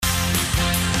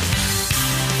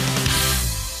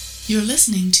You're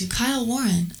listening to Kyle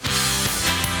Warren.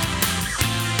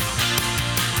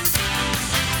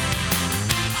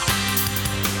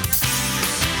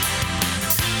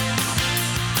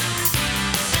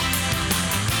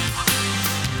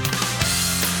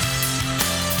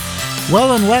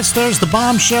 Well, unless there's the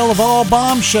bombshell of all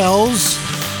bombshells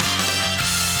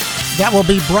that will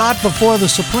be brought before the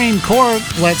Supreme Court,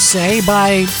 let's say,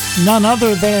 by none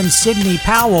other than Sidney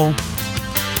Powell,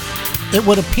 it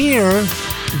would appear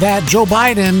that Joe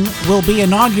Biden will be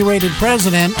inaugurated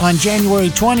president on January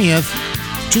 20th,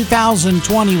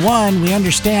 2021. We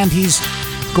understand he's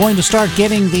going to start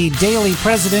getting the daily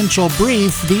presidential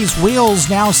brief. These wheels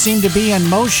now seem to be in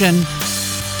motion.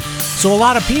 So a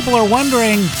lot of people are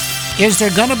wondering, is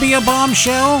there going to be a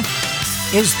bombshell?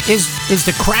 Is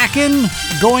the Kraken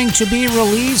going to be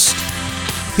released?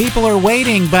 People are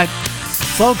waiting, but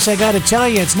folks, I got to tell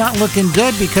you, it's not looking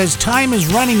good because time is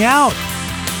running out.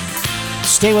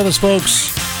 Stay with us,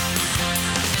 folks.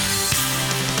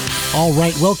 All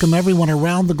right, welcome everyone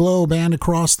around the globe and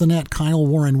across the net. Kyle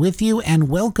Warren with you, and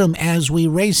welcome as we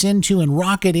race into and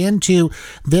rocket into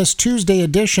this Tuesday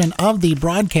edition of the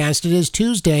broadcast. It is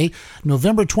Tuesday,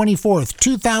 November 24th,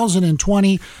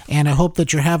 2020, and I hope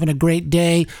that you're having a great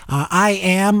day. I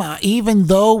am, even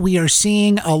though we are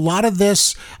seeing a lot of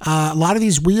this, a lot of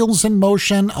these wheels in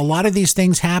motion, a lot of these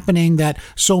things happening that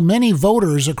so many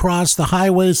voters across the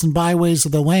highways and byways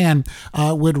of the land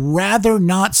would rather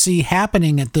not see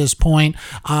happening at this point,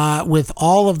 with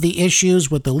all of the issues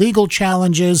with the legal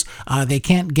challenges. They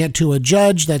can't get to a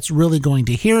judge that's really going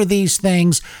to hear these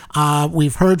things.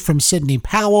 We've heard from Sidney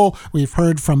Powell. We've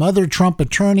heard from other Trump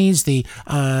attorneys, the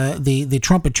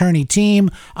Trump attorney team,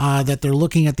 that they're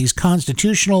looking at these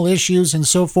constitutional issues and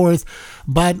so forth.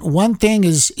 But one thing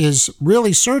is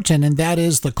really certain, and that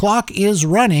is the clock is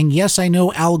running. Yes, I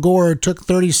know Al Gore took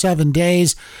 37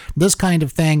 days, this kind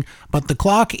of thing, but the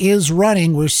clock is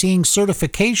running. We're seeing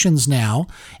certifications now,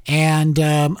 and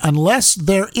unless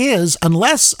there is a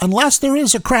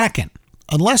Kraken,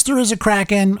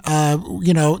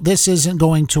 this isn't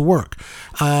going to work.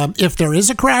 If there is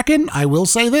a Kraken, I will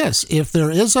say this: if there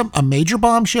is a major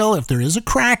bombshell, if there is a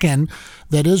Kraken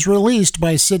that is released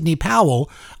by Sidney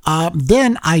Powell,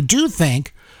 then I do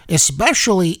think,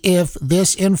 especially if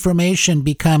this information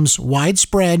becomes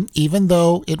widespread, even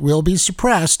though it will be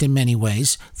suppressed in many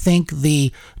ways. Think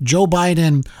the Joe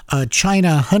Biden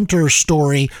China Hunter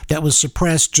story that was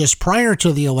suppressed just prior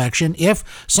to the election. If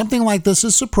something like this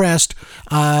is suppressed,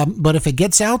 but if it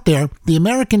gets out there, the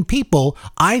American people,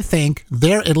 I think,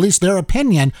 at least their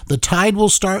opinion, the tide will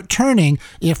start turning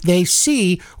if they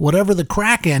see whatever the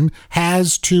Kraken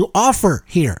has to offer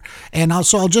here. And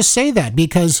also, I'll just say that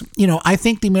because, I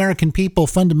think the American people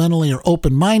fundamentally are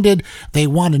open-minded. They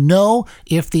want to know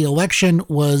if the election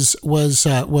was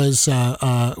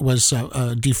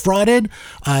defrauded.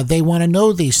 They want to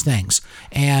know these things,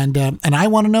 and I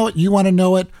want to know it. You want to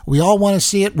know it. We all want to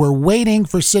see it. We're waiting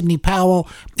for Sidney Powell,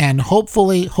 and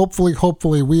hopefully,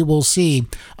 we will see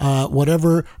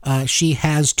whatever she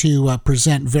has to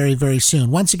present very, very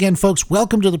soon. Once again, folks,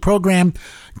 welcome to the program.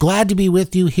 Glad to be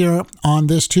with you here on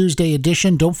this Tuesday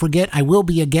edition. Don't forget, I will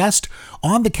be a guest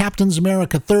on the Captain's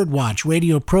America Third Watch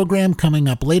radio program coming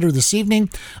up later this evening,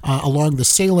 along the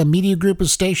Salem Media Group of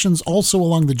stations, also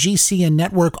along the GCN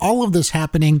network. All of this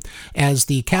happening as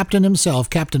the captain himself,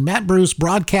 Captain Matt Bruce,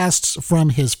 broadcasts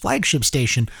from his flagship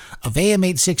station of AM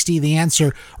 860, The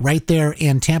Answer, right there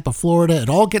in Tampa, Florida. It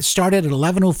all gets started at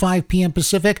 11:05 p.m.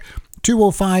 Pacific,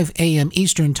 2:05 a.m.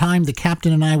 Eastern Time. The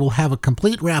captain and I will have a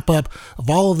complete wrap-up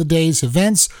of all of the day's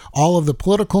events, all of the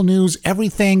political news,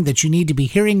 everything that you need to be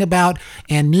hearing about,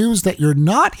 and news that you're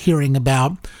not hearing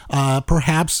about,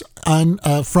 perhaps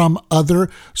from other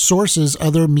sources,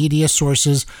 other media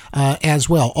sources as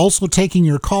well. Also taking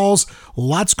your calls.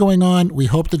 Lots going on. We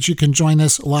hope that you can join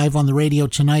us live on the radio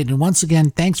tonight. And once again,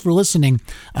 thanks for listening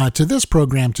to this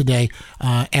program today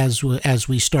as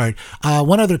we start.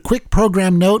 One other quick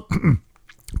program note.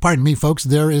 Pardon me, folks.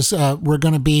 We're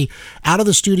going to be out of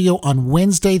the studio on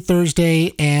Wednesday,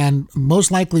 Thursday, and most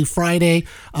likely Friday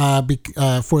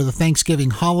for the Thanksgiving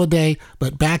holiday,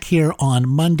 but back here on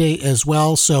Monday as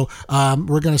well. So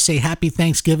we're going to say Happy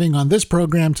Thanksgiving on this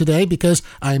program today because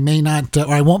I may not, or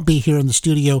I won't be here in the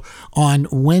studio on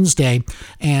Wednesday.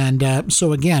 And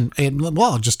so again,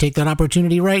 I'll just take that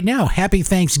opportunity right now. Happy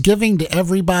Thanksgiving to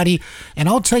everybody. And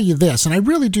I'll tell you this, and I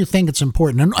really do think it's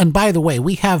important. And by the way,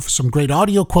 we have some great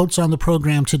audio quotes on the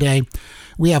program today.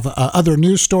 We have other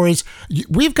news stories.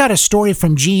 We've got a story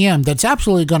from GM that's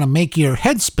absolutely going to make your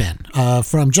head spin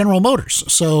from General Motors.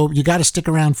 So you got to stick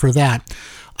around for that.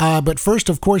 But first,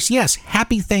 of course, yes,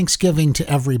 happy Thanksgiving to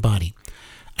everybody.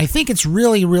 I think it's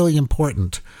really, really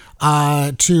important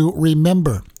to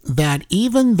remember that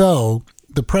even though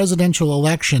the presidential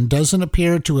election doesn't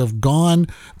appear to have gone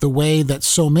the way that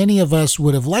so many of us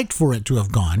would have liked for it to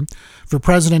have gone, for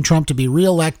President Trump to be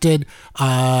reelected,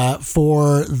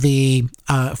 for the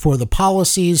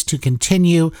policies to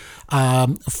continue,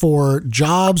 for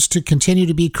jobs to continue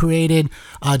to be created,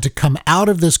 to come out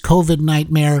of this COVID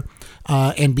nightmare,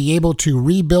 and be able to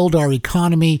rebuild our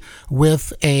economy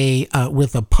with a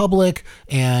public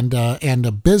and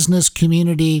a business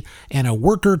community and a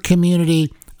worker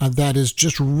community that is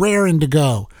just raring to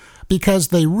go, because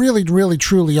they really, really,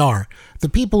 truly are. The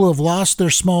people who have lost their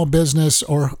small business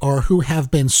or who have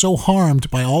been so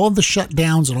harmed by all of the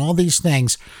shutdowns and all these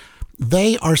things,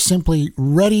 they are simply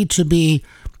ready to be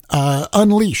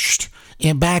unleashed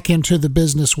and back into the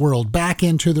business world, back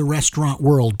into the restaurant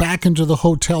world, back into the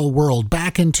hotel world,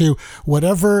 back into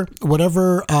whatever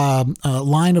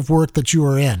line of work that you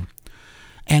are in.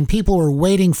 And people are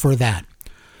waiting for that.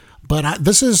 But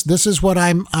this is what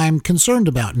I'm concerned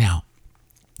about now.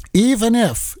 Even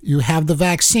if you have the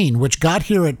vaccine, which got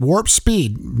here at warp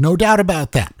speed, no doubt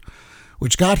about that,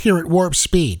 which got here at warp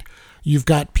speed, you've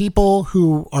got people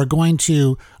who are going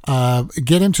to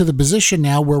get into the position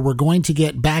now where we're going to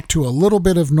get back to a little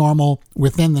bit of normal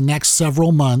within the next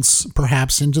several months,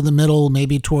 perhaps into the middle,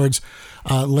 maybe towards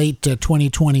late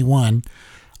 2021.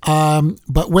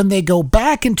 But when they go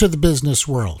back into the business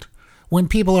world, when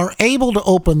people are able to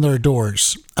open their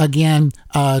doors again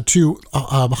to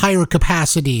higher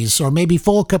capacities or maybe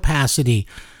full capacity,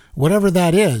 whatever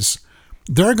that is,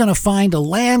 they're going to find a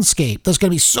landscape that's going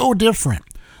to be so different,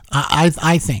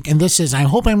 I think. And I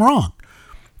hope I'm wrong,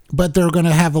 but they're going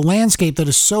to have a landscape that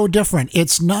is so different.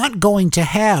 It's not going to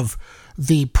have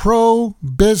the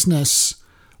pro-business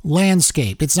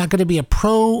landscape. It's not going to be a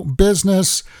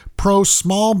pro-business,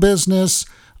 pro-small business,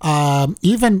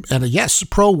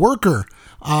 pro-worker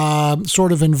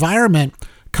sort of environment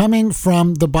coming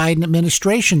from the Biden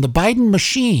administration, the Biden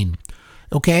machine.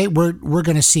 Okay, we're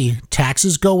going to see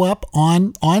taxes go up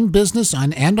on business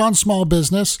and on small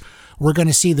business. We're going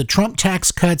to see the Trump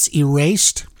tax cuts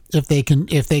erased if they can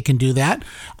do that,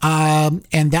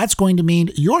 and that's going to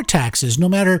mean your taxes, no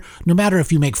matter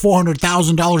if you make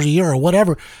 $400,000 a year or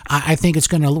whatever. I think it's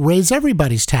going to raise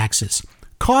everybody's taxes.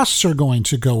 Costs are going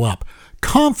to go up.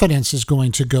 Confidence is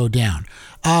going to go down.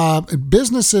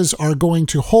 Businesses are going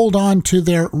to hold on to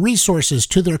their resources,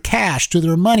 to their cash, to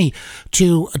their money,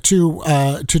 to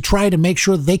try to make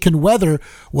sure that they can weather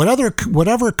whatever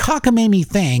cockamamie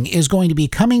thing is going to be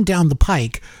coming down the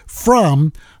pike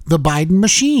from the Biden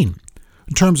machine,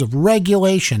 in terms of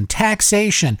regulation,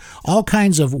 taxation, all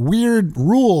kinds of weird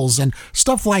rules and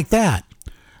stuff like that.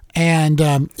 And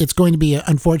it's going to be,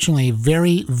 unfortunately, a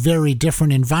very, very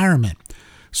different environment.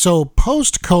 So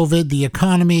post-COVID, the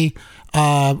economy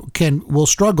will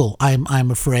struggle,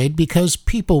 I'm afraid, because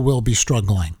people will be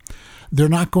struggling. They're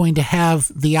not going to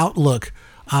have the outlook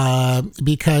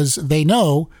because they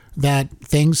know that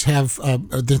things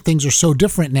are so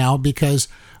different now because,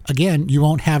 again, you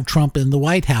won't have Trump in the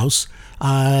White House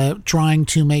trying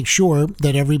to make sure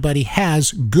that everybody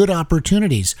has good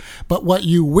opportunities. But what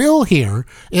you will hear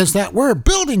is that we're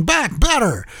building back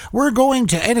better.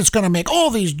 And it's going to make all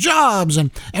these jobs,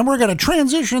 and we're going to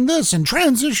transition this and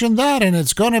transition that, and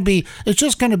it's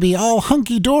just going to be all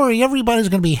hunky-dory. Everybody's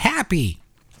going to be happy.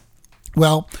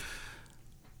 Well,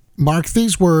 mark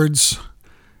these words.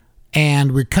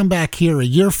 And we come back here a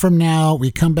year from now,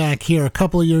 we come back here a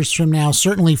couple of years from now,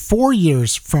 certainly 4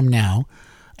 years from now,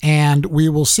 and we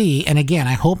will see. And again,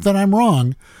 I hope that I'm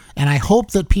wrong, and I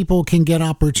hope that people can get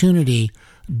opportunity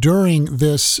during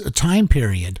this time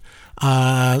period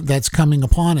that's coming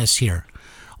upon us here.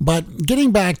 But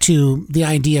getting back to the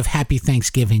idea of Happy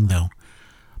Thanksgiving, though,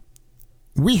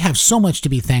 we have so much to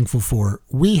be thankful for.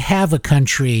 We have a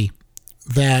country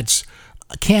that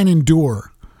can endure.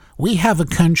 We have a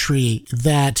country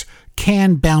that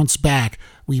can bounce back.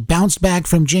 We bounced back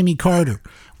from Jimmy Carter.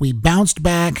 We bounced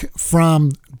back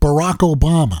from Barack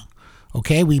Obama.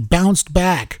 Okay, we bounced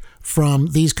back from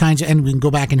these kinds of, and we can go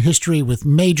back in history with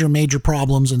major, major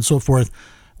problems and so forth.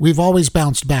 We've always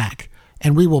bounced back,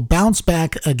 and we will bounce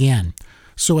back again.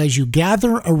 So as you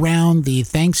gather around the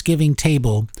Thanksgiving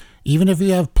table, even if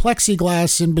you have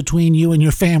plexiglass in between you and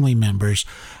your family members,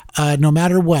 no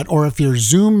matter what, or if you're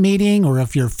Zoom meeting or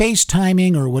if you're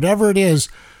FaceTiming or whatever it is,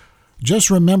 just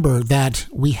remember that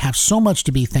we have so much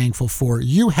to be thankful for.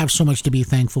 You have so much to be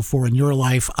thankful for in your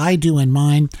life. I do in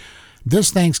mine.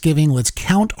 this Thanksgiving, let's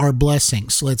count our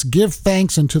blessings. Let's give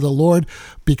thanks unto the Lord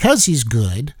because he's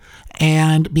good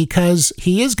and because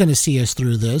he is going to see us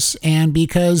through this and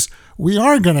because we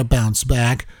are going to bounce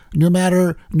back no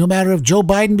matter if Joe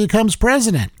Biden becomes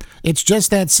president. It's just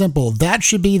that simple. That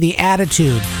should be the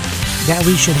attitude that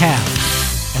we should have.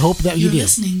 I hope that you do. You're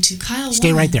listening to Kyle Stay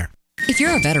Warren. right there. If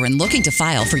you're a veteran looking to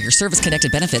file for your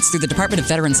service-connected benefits through the Department of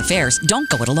Veterans Affairs, don't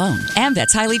go it alone.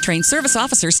 AMVET's highly trained service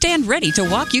officers stand ready to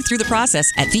walk you through the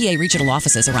process at VA regional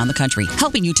offices around the country,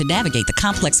 helping you to navigate the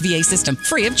complex VA system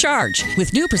free of charge.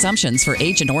 With new presumptions for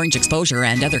Agent Orange exposure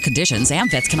and other conditions,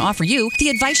 AMVETS can offer you the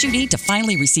advice you need to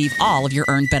finally receive all of your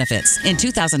earned benefits. In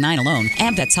 2009 alone,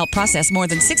 AMVETS helped process more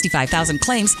than 65,000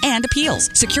 claims and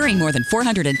appeals, securing more than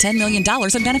 $410 million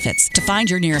in benefits. To find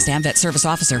your nearest AMVET service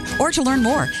officer or to learn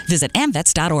more, visit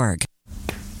amvets.org.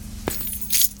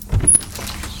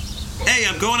 Hey,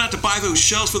 I'm going out to buy those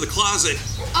shelves for the closet.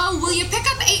 Oh, will you pick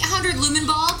up 800 lumen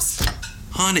bulbs?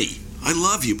 Honey, I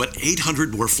love you, but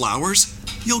 800 more flowers?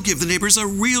 You'll give the neighbors a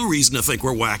real reason to think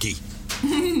we're wacky.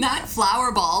 Not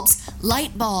flower bulbs,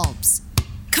 light bulbs.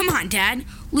 Come on, Dad.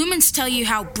 Lumens tell you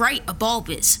how bright a bulb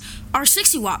is. Our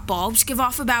 60-watt bulbs give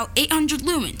off about 800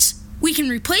 lumens. We can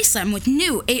replace them with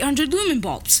new 800 lumen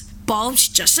bulbs. Bulbs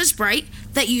just as bright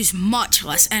that use much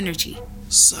less energy.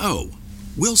 So,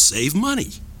 we'll save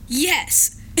money.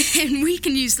 Yes, and we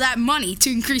can use that money to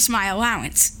increase my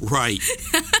allowance. Right.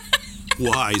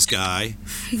 Wise guy.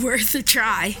 Worth a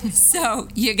try. So,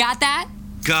 you got that?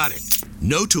 Got it.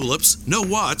 No tulips, no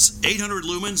watts, 800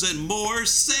 lumens, and more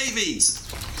savings.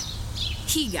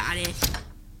 He got it.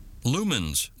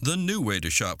 Lumens, the new way to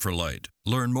shop for light.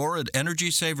 Learn more at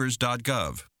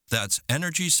EnergySavers.gov. That's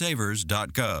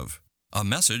EnergySavers.gov. A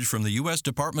message from the U.S.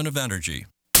 Department of Energy.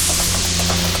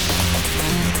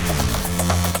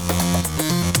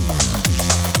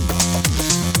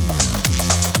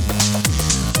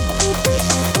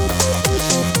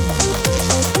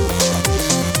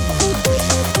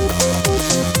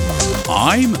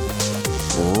 I'm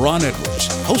Ron Edwards,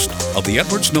 host of the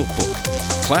Edwards Notebook.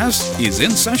 Class is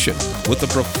in session with the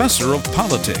professor of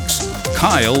politics,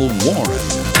 Kyle Warren.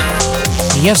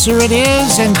 Yes, sir, it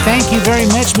is. And thank you very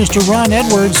much, Mr. Ron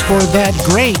Edwards, for that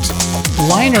great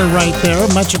liner right there.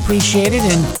 Much appreciated.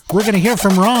 And we're going to hear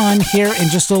from Ron here in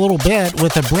just a little bit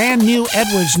with a brand new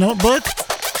Edwards Notebook.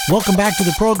 Welcome back to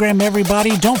the program,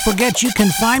 everybody. Don't forget, you can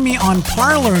find me on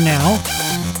Parler now.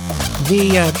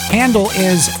 The handle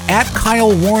is at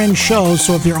Kyle Warren Show.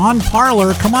 So if you're on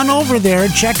Parler, come on over there,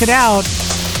 check it out,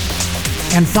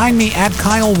 and find me at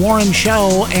Kyle Warren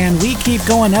Show. And we keep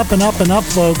going up and up and up,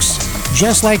 folks,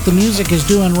 just like the music is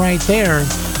doing right there.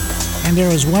 And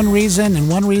there is one reason and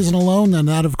one reason alone, and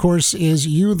that, of course, is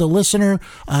you, the listener,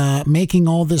 making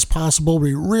all this possible.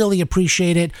 We really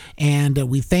appreciate it, and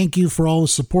we thank you for all the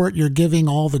support you're giving,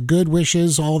 all the good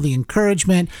wishes, all the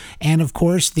encouragement, and, of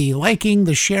course, the liking,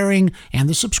 the sharing, and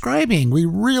the subscribing. We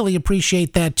really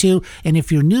appreciate that, too. And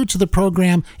if you're new to the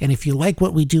program, and if you like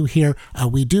what we do here,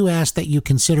 we do ask that you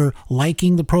consider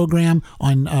liking the program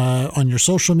on your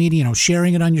social media,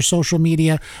 sharing it on your social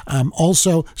media,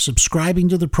 also subscribing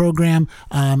to the program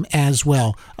as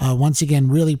well. Once again,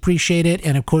 really appreciate it.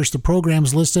 And of course, the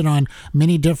program's listed on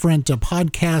many different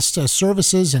podcast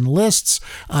services and lists.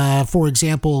 For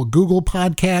example, Google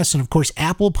Podcasts and of course,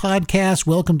 Apple Podcasts.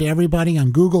 Welcome to everybody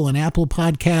on Google and Apple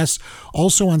Podcasts.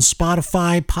 Also on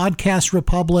Spotify, Podcast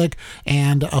Republic,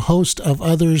 and a host of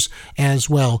others as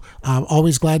well.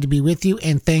 Always glad to be with you.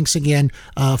 And thanks again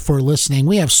for listening.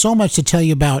 We have so much to tell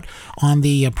you about on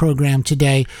the program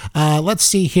today. Let's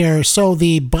see here. So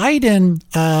the Biden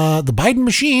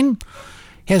machine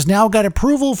has now got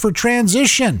approval for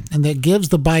transition, and that gives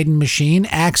the Biden machine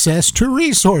access to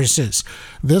resources.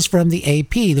 This from the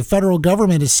AP. The federal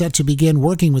government is set to begin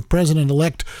working with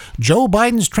President-elect Joe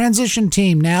Biden's transition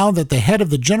team now that the head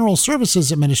of the General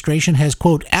Services Administration has,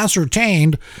 quote,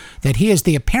 ascertained that he is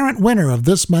the apparent winner of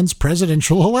this month's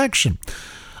presidential election.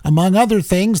 Among other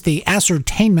things, the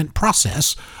ascertainment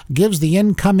process gives the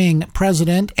incoming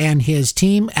president and his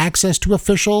team access to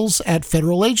officials at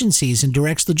federal agencies and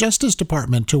directs the Justice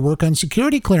Department to work on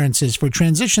security clearances for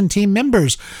transition team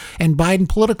members and Biden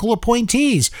political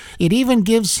appointees. It even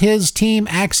gives his team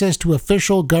access to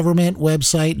official government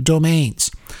website domains.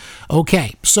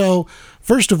 Okay, so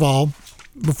first of all,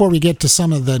 before we get to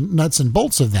some of the nuts and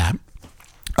bolts of that,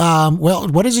 well,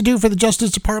 what does it do for the Justice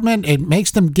Department? It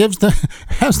makes them give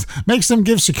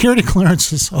security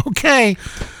clearances. Okay.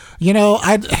 I'm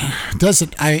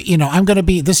going to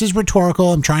be, this is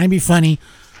rhetorical. I'm trying to be funny.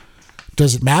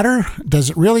 Does it matter? Does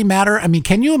it really matter? I mean,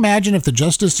 can you imagine if the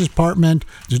Justice Department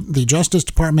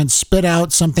spit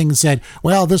out something and said,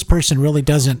 well, this person really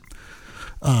doesn't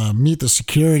meet the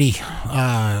security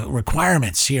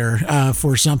requirements here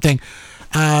for something.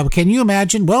 Can you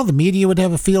imagine? Well, the media would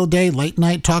have a field day. Late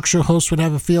night talk show hosts would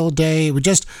have a field day. It would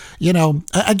just,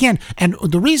 again, and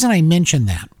the reason I mention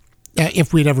that,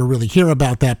 if we'd ever really hear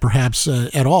about that perhaps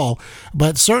at all,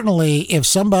 but certainly if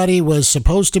somebody was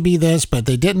supposed to be this, but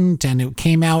they didn't, and it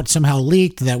came out somehow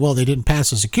leaked that, well, they didn't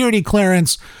pass a security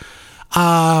clearance,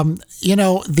 the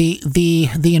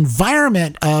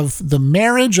environment of the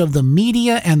marriage of the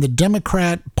media and the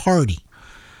Democrat Party,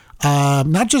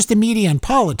 not just the media and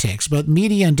politics, but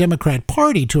media and Democrat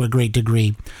Party to a great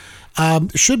degree,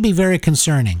 should be very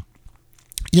concerning.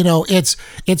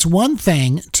 It's one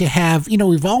thing to have,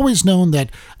 we've always known that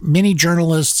many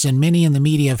journalists and many in the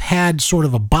media have had sort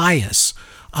of a bias,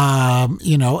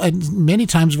 and many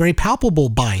times very palpable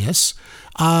bias.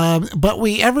 But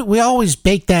we always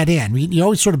bake that in. You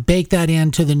always sort of bake that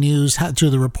into the news, to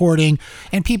the reporting,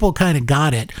 and people kind of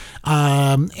got it.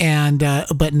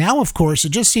 But now, of course, it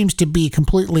just seems to be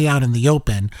completely out in the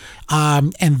open.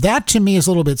 And that to me is a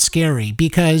little bit scary,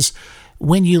 because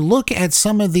when you look at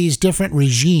some of these different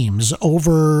regimes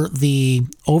over the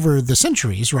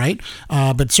centuries, right?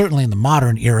 But certainly in the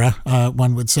modern era,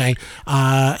 one would say.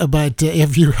 But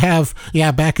if you have,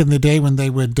 back in the day when they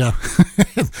would,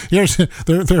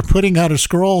 they're putting out a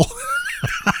scroll.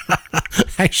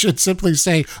 I should simply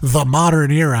say the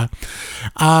modern era.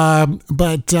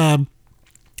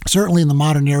 Certainly in the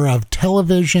modern era of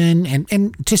television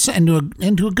and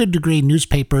to a good degree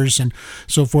newspapers and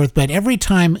so forth. But every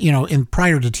time,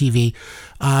 prior to TV,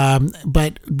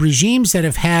 but regimes that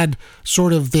have had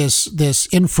sort of this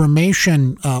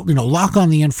information, lock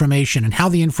on the information and how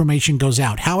the information goes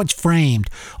out, how it's framed,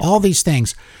 all these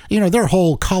things, there are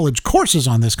whole college courses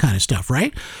on this kind of stuff,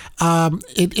 right?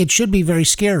 It should be very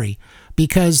scary,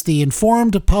 because the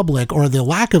informed public, or the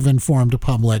lack of informed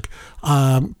public,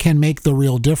 can make the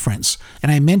real difference. And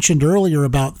I mentioned earlier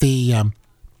about the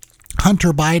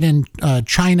Hunter Biden,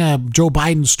 China Joe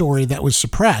Biden story that was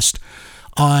suppressed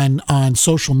on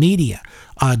social media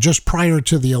just prior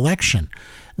to the election.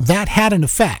 That had an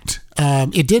effect.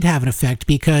 It did have an effect,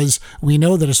 because we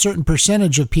know that a certain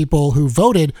percentage of people who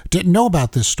voted didn't know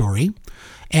about this story.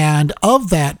 And of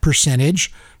that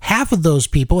percentage, half of those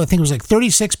people, I think it was like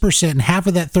 36%, and half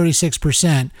of that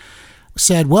 36%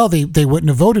 said, well, they wouldn't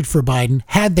have voted for Biden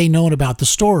had they known about the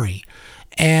story.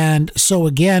 And so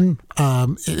again,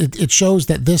 it shows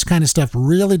that this kind of stuff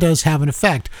really does have an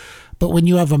effect. But when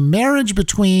you have a marriage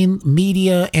between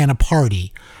media and a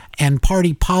party, and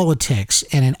party politics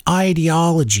and an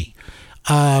ideology,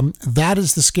 that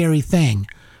is the scary thing,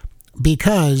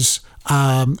 because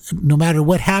no matter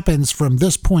what happens from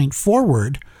this point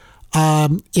forward,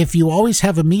 if you always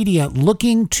have a media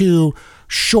looking to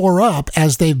shore up,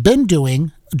 as they've been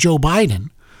doing, Joe Biden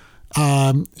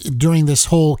during this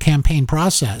whole campaign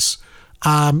process,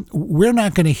 we're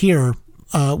not going to hear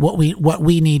what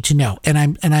we need to know.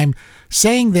 And I'm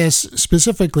saying this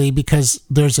specifically because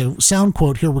there's a sound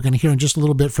quote here we're going to hear in just a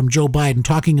little bit from Joe Biden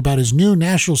talking about his new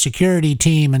national security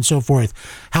team and so forth,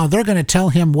 how they're going to tell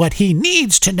him what he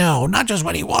needs to know, not just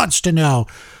what he wants to know.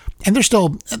 And they're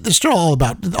still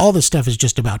all this stuff is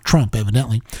just about Trump,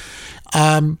 evidently.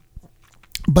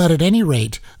 But at any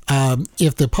rate,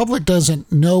 if the public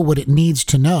doesn't know what it needs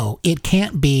to know, it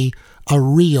can't be a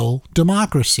real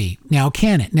democracy. Now,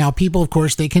 can it? Now, people, of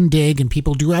course, they can dig, and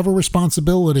people do have a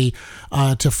responsibility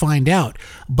to find out.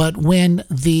 But when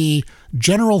the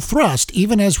general thrust,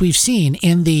 even as we've seen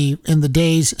in the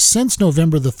days since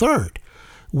November the 3rd,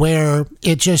 where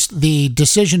the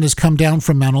decision has come down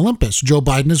from Mount Olympus. Joe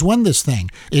Biden has won this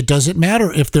thing. It doesn't matter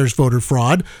if there's voter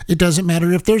fraud. It doesn't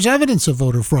matter if there's evidence of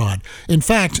voter fraud. In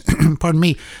fact,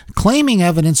 claiming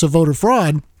evidence of voter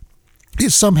fraud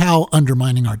is somehow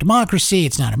undermining our democracy.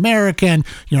 It's not American.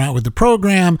 You're not with the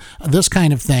program, this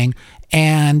kind of thing.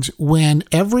 And when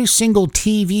every single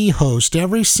TV host,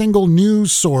 every single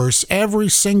news source, every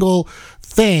single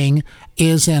thing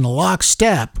is in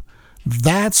lockstep,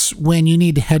 that's when you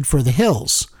need to head for the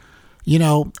hills,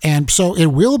 and so it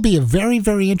will be a very,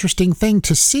 very interesting thing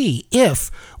to see if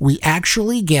we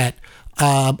actually get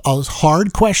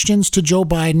hard questions to Joe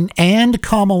Biden and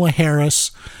Kamala Harris,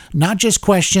 not just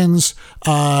questions,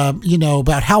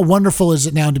 about how wonderful is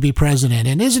it now to be president,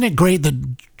 and isn't it great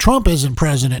that Trump isn't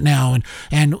president now,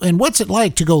 and what's it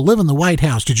like to go live in the White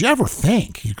House? Did you ever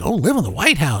think you'd go live in the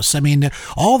White House? I mean,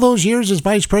 all those years as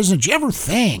vice president, did you ever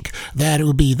think that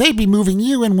they'd be moving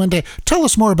you in one day? Tell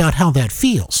us more about how that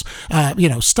feels,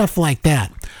 stuff like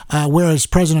that. Whereas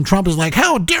President Trump is like,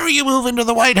 how dare you move into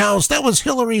the White House? That was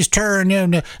Hillary's turn,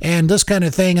 and this kind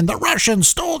of thing, and the Russians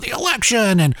stole the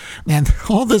election, and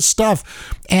all this this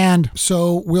stuff. And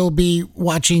so we'll be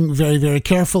watching very, very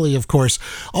carefully, of course.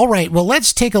 All right, well,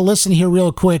 let's take a listen here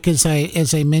real quick. As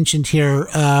I mentioned here,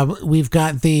 we've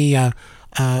got the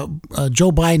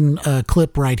Joe Biden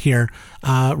clip right here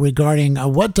regarding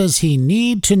what does he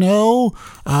need to know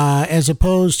as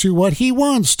opposed to what he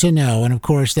wants to know. And of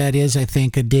course, that is, I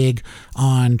think, a dig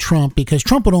on Trump, because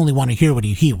Trump would only want to hear what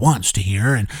he wants to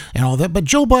hear and all that. But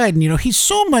Joe Biden, he's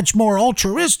so much more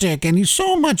altruistic, and he's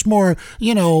so much more,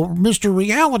 Mr.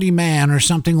 Reality Man or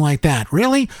something like that.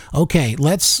 Really? Okay,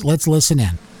 let's listen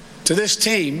in. To this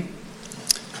team,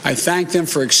 I thank them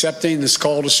for accepting this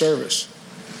call to service.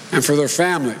 And for their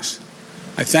families,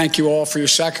 I thank you all for your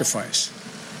sacrifice.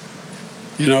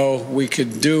 We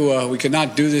could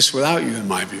not do this without you, in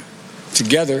my view.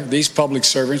 Together, these public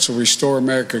servants will restore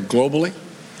America globally,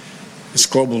 its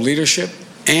global leadership,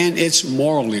 and its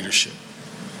moral leadership,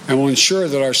 and will ensure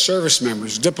that our service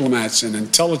members, diplomats, and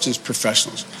intelligence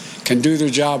professionals can do their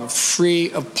job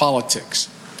free of politics.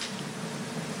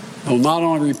 They'll not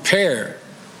only repair,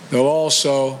 they'll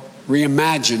also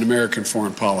reimagine American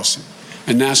foreign policy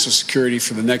and national security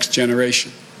for the next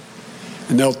generation.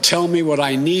 And they'll tell me what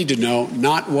I need to know,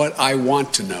 not what I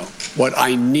want to know, what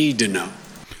I need to know.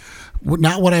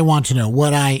 Not what I want to know,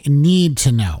 what I need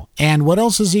to know. And what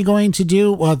else is he going to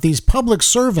do? Well, these public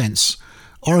servants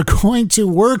are going to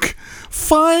work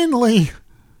finally.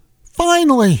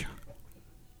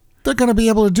 They're going to be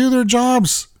able to do their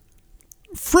jobs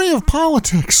free of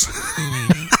politics.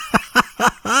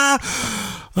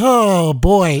 Oh,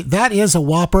 boy, that is a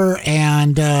whopper.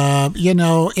 And,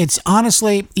 it's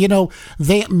honestly,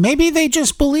 they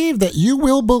just believe that you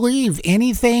will believe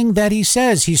anything that he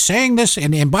says. He's saying this.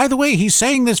 And by the way, he's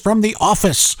saying this from the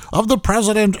office of the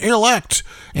president-elect.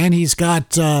 And he's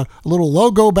got a little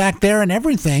logo back there and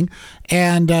everything.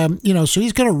 And, so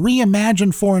he's going to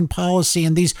reimagine foreign policy,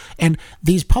 and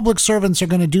these public servants are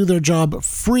going to do their job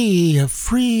free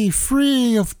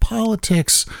of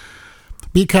politics.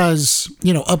 Because,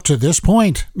 up to this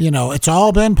point, it's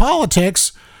all been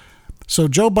politics. So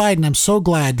Joe Biden, I'm so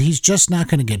glad he's just not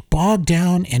going to get bogged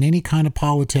down in any kind of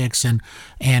politics,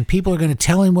 and people are going to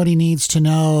tell him what he needs to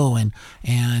know,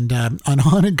 and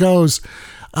on it goes.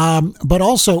 But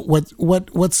also,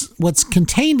 what's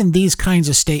contained in these kinds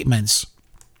of statements,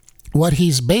 what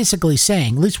he's basically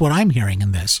saying, at least what I'm hearing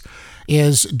in this,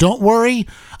 is don't worry,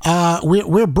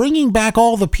 we're bringing back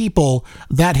all the people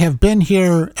that have been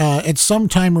here at some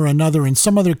time or another in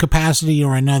some other capacity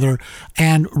or another.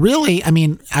 And really,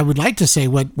 I would like to say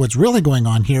what's really going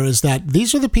on here is that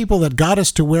these are the people that got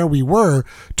us to where we were,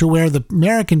 to where the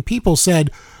American people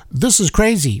said, this is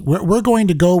crazy. We're going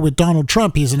to go with Donald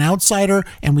Trump. He's an outsider,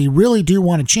 and we really do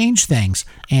want to change things.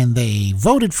 And they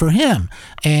voted for him.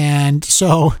 And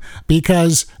so,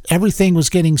 because everything was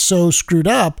getting so screwed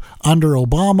up under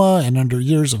Obama and under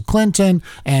years of Clinton,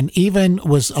 and even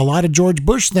was a lot of George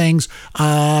Bush things,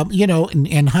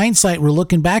 in hindsight, we're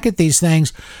looking back at these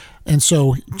things. And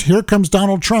so here comes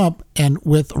Donald Trump, and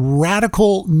with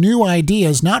radical new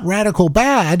ideas, not radical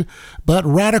bad, but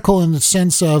radical in the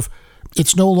sense of,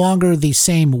 it's no longer the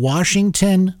same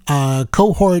Washington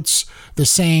cohorts, the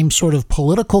same sort of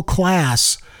political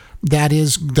class that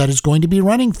is going to be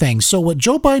running things. So what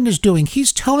Joe Biden is doing,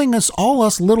 he's telling us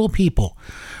little people,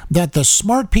 that the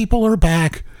smart people are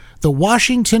back, the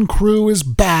Washington crew is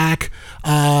back,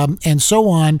 and so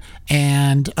on,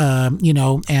 and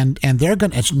they're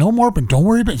gonna. It's no more. But don't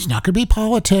worry. But it's not going to be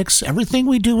politics. Everything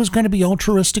we do is going to be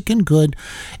altruistic and good,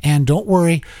 and don't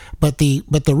worry. But the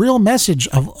real message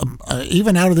of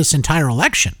even out of this entire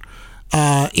election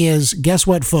is, guess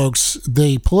what, folks?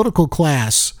 The political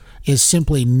class is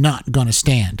simply not going to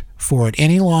stand for it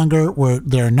any longer.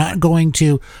 They're not going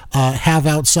to have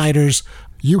outsiders.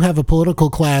 You have a political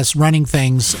class running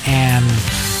things, and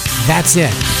that's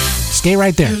it. Stay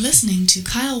right there. You're listening to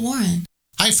Kyle Warren.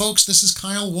 Hi, folks. This is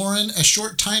Kyle Warren. A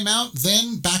short timeout,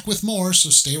 then back with more, so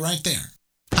stay right there.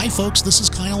 Hi, folks. This is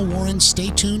Kyle Warren.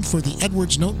 Stay tuned for the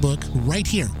Edwards Notebook right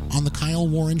here on The Kyle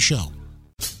Warren Show.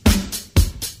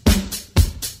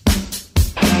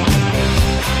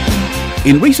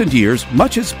 In recent years,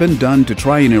 much has been done to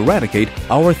try and eradicate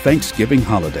our Thanksgiving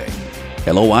holiday.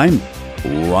 Hello, I'm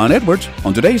Ron Edwards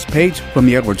on today's page from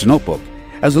the Edwards Notebook.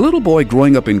 As a little boy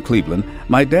growing up in Cleveland,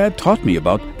 my dad taught me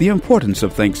about the importance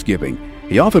of Thanksgiving.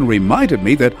 He often reminded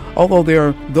me that although there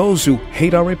are those who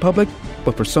hate our republic,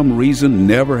 but for some reason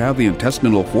never have the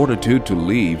intestinal fortitude to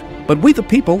leave, but we the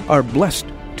people are blessed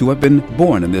to have been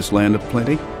born in this land of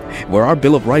plenty, where our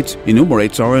Bill of Rights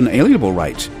enumerates our inalienable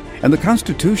rights, and the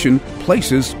Constitution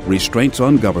places restraints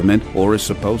on government, or is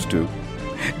supposed to.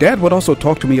 Dad would also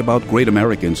talk to me about great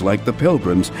Americans like the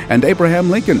Pilgrims and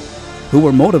Abraham Lincoln. who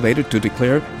were motivated to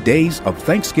declare days of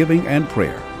thanksgiving and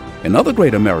prayer. And other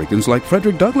great Americans like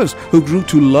Frederick Douglass, who grew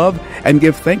to love and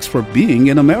give thanks for being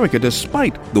in America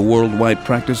despite the worldwide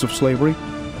practice of slavery.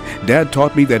 Dad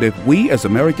taught me that if we as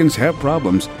Americans have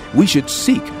problems, we should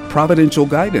seek providential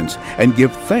guidance and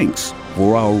give thanks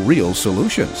for our real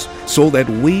solutions, so that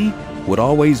we would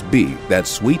always be that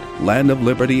sweet land of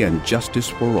liberty and justice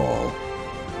for all.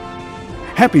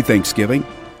 Happy Thanksgiving.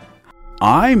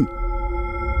 I'm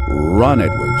Ron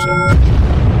Edwards.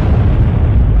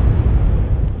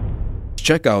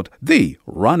 Check out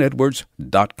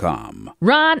theronedwards.com.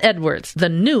 Ron Edwards, the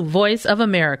new voice of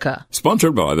America.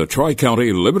 Sponsored by the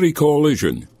Tri-County Liberty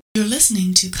Coalition. You're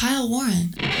listening to Kyle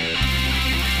Warren.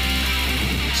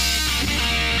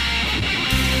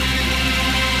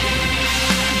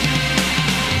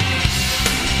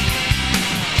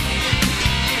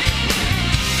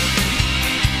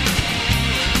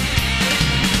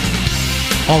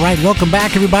 All right, welcome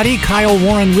back, everybody. Kyle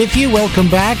Warren with you. Welcome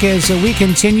back as we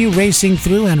continue racing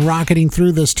through and rocketing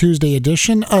through this Tuesday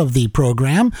edition of the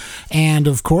program. And,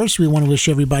 of course, we want to wish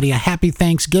everybody a happy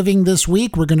Thanksgiving this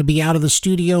week. We're going to be out of the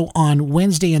studio on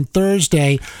Wednesday and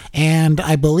Thursday, and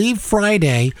I believe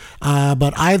Friday.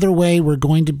 But either way, we're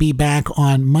going to be back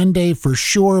on Monday for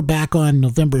sure, back on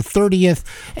November 30th.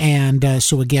 And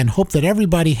so, again, hope that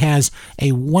everybody has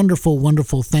a wonderful,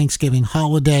 wonderful Thanksgiving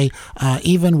holiday,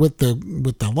 even with the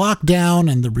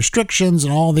lockdown and the restrictions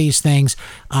and all these things.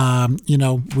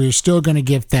 We're still going to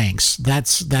give thanks.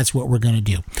 That's what we're going to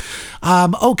do.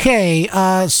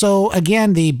 So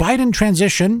again, the Biden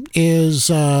transition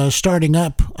is starting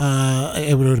up,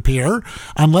 it would appear,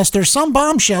 unless there's some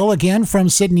bombshell again from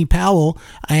Sidney Powell.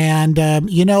 And,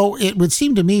 it would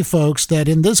seem to me, folks, that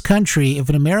in this country, if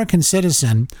an American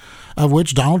citizen, of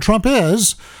which Donald Trump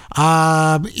is,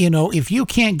 if you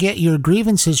can't get your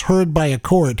grievances heard by a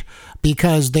court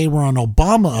because they were an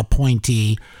Obama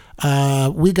appointee,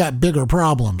 we got bigger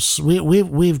problems.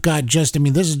 We've got this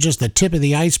is just the tip of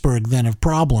the iceberg then of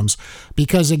problems.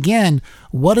 Because again,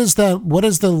 what is the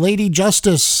Lady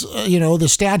Justice, the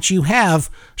statue you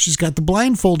have? She's got the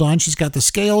blindfold on, she's got the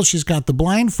scales, she's got the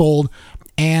blindfold,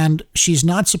 and she's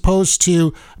not supposed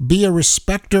to be a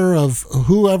respecter of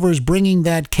whoever's bringing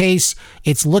that case.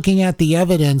 It's looking at the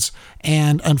evidence.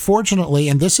 And unfortunately,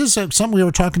 and this is something we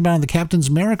were talking about in the Captain's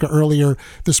America earlier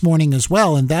this morning as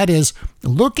well, and that is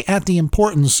look at the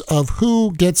importance of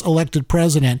who gets elected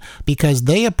president, because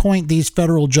they appoint these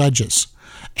federal judges.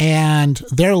 And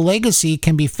their legacy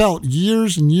can be felt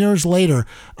years and years later,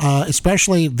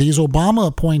 especially these Obama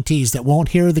appointees that won't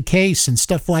hear the case and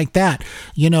stuff like that.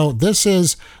 This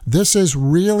is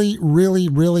really, really,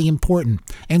 really important.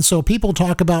 And so people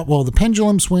talk about, well, the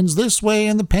pendulum swings this way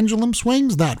and the pendulum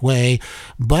swings that way.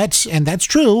 And that's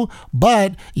true,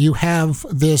 but you have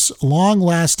this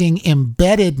long-lasting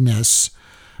embeddedness.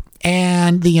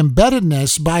 And the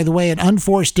embeddedness, by the way, an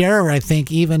unforced error, I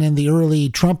think, even in the early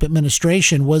Trump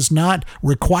administration, was not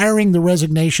requiring the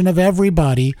resignation of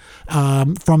everybody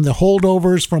from the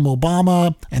holdovers from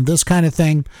Obama and this kind of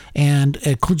thing, and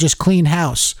just clean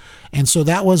house. And so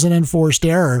that was an enforced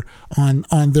error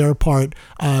on their part,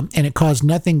 and it caused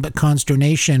nothing but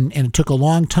consternation, and it took a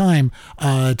long time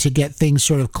to get things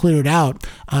sort of cleared out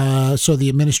so the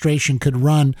administration could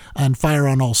run and fire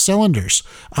on all cylinders.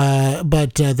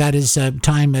 But that is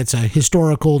time, it's a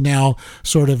historical now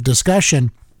sort of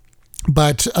discussion.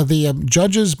 But the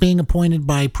judges being appointed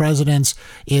by presidents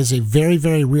is a very,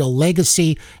 very real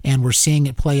legacy, and we're seeing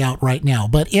it play out right now.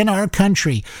 But in our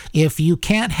country, if you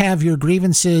can't have your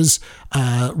grievances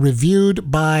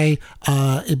reviewed by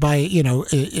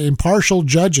impartial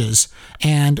judges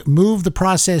and move the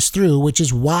process through, which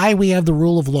is why we have the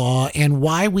rule of law and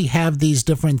why we have these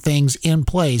different things in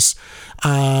place,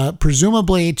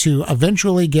 presumably to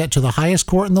eventually get to the highest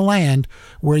court in the land,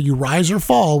 where you rise or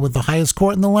fall with the highest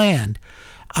court in the land,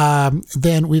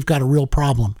 then we've got a real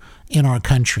problem in our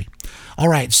country. All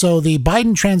right, so the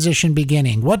Biden transition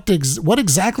beginning. What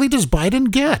exactly does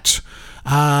Biden get?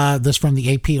 This from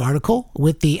the AP article,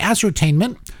 with the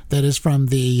ascertainment that is from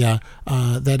the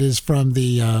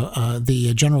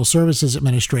General Services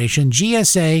Administration.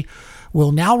 GSA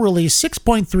will now release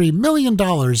 $6.3 million in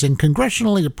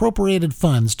congressionally appropriated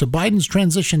funds to Biden's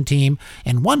transition team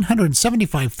and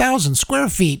 175,000 square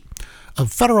feet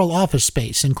of federal office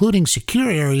space, including secure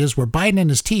areas where Biden and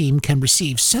his team can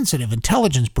receive sensitive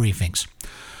intelligence briefings.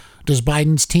 Does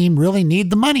Biden's team really need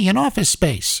the money in office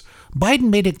space? Biden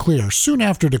made it clear soon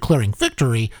after declaring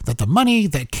victory that the money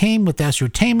that came with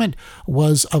ascertainment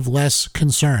was of less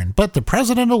concern. But the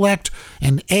president-elect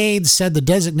and aides said the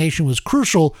designation was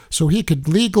crucial so he could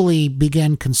legally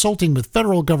begin consulting with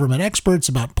federal government experts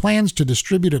about plans to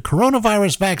distribute a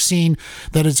coronavirus vaccine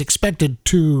that is expected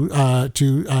to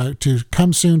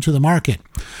come soon to the market.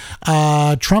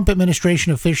 Trump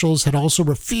administration officials had also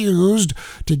refused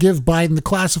to give Biden the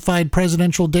classified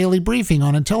presidential daily briefing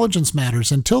on intelligence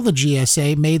matters until the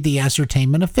GSA made the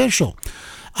ascertainment official.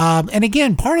 And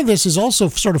again, part of this is also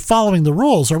sort of following the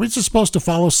rules. Are we just supposed to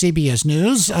follow CBS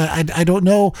News? I don't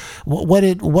know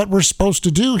what we're supposed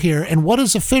to do here and what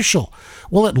is official.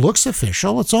 Well, it looks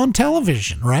official. It's on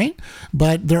television, right?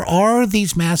 But there are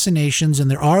these machinations and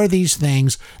there are these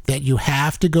things that you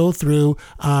have to go through,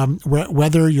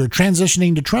 whether you're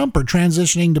transitioning to Trump or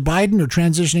transitioning to Biden or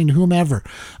transitioning to whomever.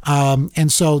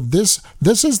 And so this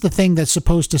is the thing that's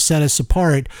supposed to set us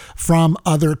apart from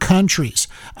other countries.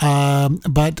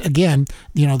 But again,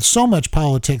 so much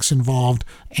politics involved,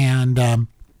 and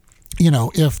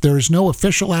if there's no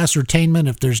official ascertainment,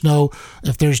 if there's no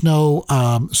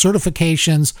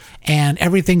certifications, and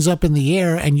everything's up in the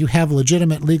air, and you have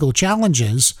legitimate legal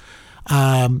challenges,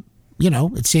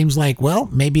 it seems like, well,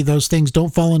 maybe those things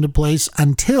don't fall into place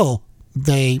until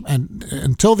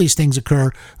these things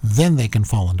occur, then they can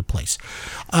fall into place.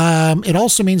 It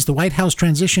also means the White House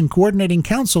Transition Coordinating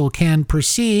Council can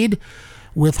proceed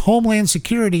with Homeland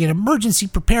Security and emergency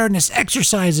preparedness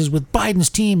exercises with Biden's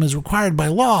team as required by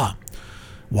law.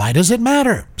 Why does it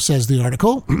matter? Says the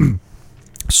article.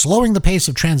 Slowing the pace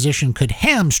of transition could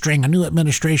hamstring a new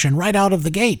administration right out of the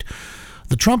gate.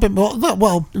 The Trump,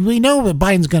 well, we know what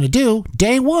Biden's going to do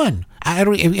day one. I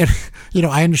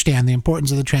understand the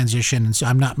importance of the transition, and so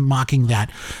I'm not mocking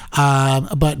that.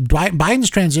 But Biden's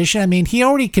transition, he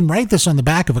already can write this on the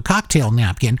back of a cocktail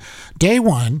napkin. Day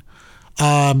one.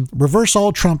 Reverse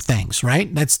all Trump things,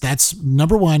 right? That's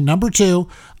number one. Number two,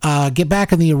 get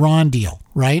back on the Iran deal,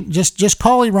 right? Just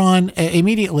call Iran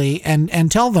immediately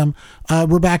and tell them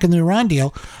we're back in the Iran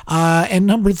deal. And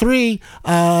number three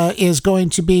is going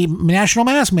to be national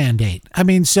mask mandate.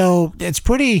 So it's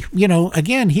pretty,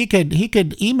 again, he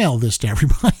could email this to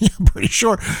everybody, I'm pretty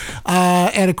sure.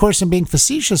 And of course, I'm being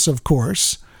facetious, of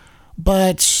course,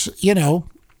 but so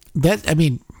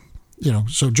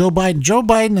Joe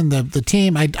Biden and the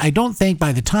team, I don't think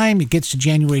by the time it gets to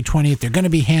January 20th, they're going to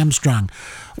be hamstrung.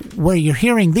 Where you're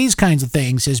hearing these kinds of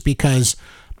things is because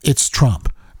it's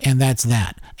Trump, and that's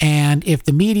that. And if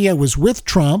the media was with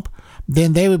Trump,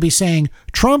 then they would be saying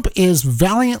Trump is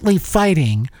valiantly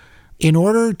fighting in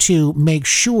order to make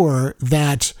sure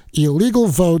that illegal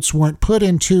votes weren't put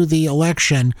into the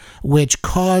election, which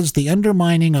caused the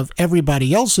undermining of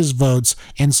everybody else's votes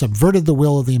and subverted the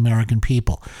will of the American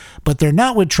people. But they're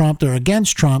not with Trump, they're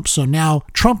against Trump, so now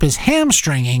Trump is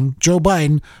hamstringing Joe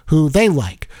Biden, who they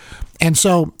like. And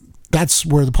so that's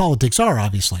where the politics are,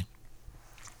 obviously.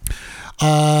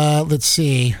 Let's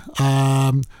see.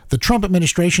 The Trump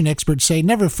administration, experts say,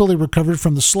 never fully recovered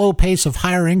from the slow pace of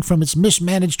hiring from its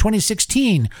mismanaged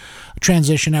 2016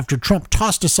 transition after Trump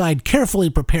tossed aside carefully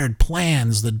prepared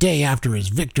plans the day after his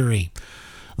victory.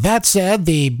 That said,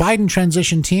 the Biden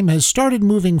transition team has started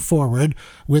moving forward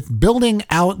with building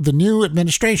out the new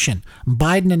administration.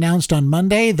 Biden announced on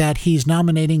Monday that he's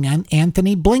nominating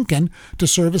Anthony Blinken to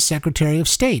serve as Secretary of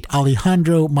State,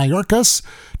 Alejandro Mayorkas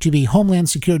to be Homeland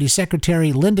Security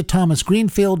Secretary, Linda Thomas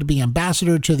Greenfield to be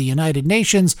Ambassador to the United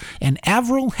Nations, and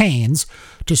Avril Haines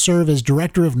to serve as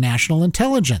Director of National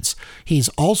Intelligence. He's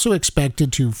also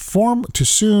expected to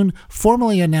soon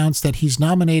formally announce that he's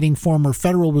nominating former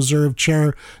Federal Reserve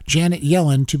Chair Janet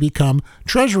Yellen to become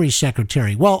Treasury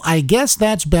Secretary. Well, I guess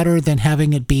that's better than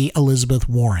having it be Elizabeth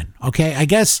Warren. Okay, I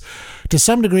guess to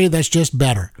some degree that's just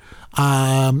better.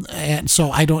 And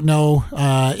so I don't know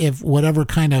if whatever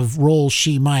kind of role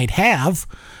she might have,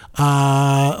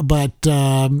 but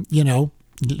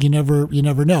you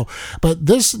never know. But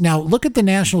this, now look at the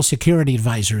National Security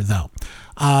Advisor though.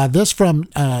 This from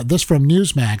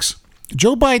Newsmax.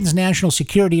 Joe Biden's National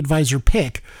Security Advisor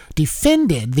pick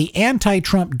defended the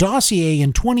anti-Trump dossier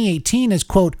in 2018 as,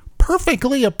 quote,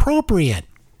 perfectly appropriate.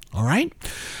 All right.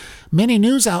 Many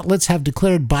news outlets have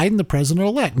declared Biden the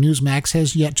president-elect. Newsmax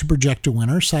has yet to project a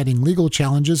winner, citing legal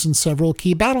challenges in several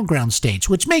key battleground states,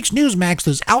 which makes Newsmax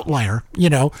this outlier,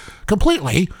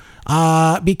 completely,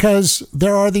 because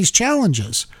there are these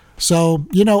challenges. So,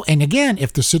 and again,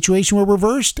 if the situation were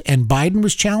reversed and Biden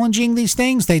was challenging these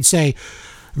things, they'd say,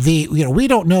 we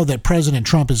don't know that President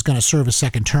Trump is going to serve a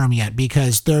second term yet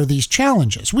because there are these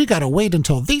challenges. We got to wait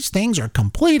until these things are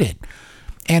completed.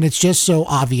 and it's just so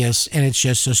obvious, and it's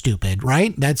just so stupid,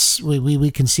 right?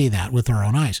 We can see that with our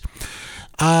own eyes.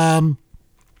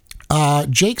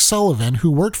 Jake Sullivan,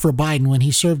 who worked for Biden when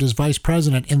he served as vice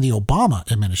president in the Obama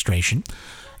administration,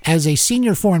 as a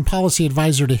senior foreign policy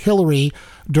advisor to Hillary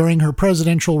during her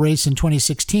presidential race in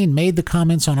 2016, made the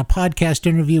comments on a podcast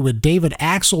interview with David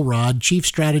Axelrod, chief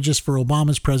strategist for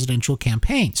Obama's presidential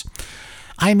campaigns.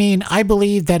 I mean, I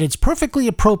believe that it's perfectly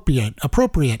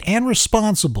appropriate and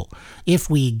responsible if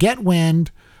we get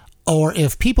wind, or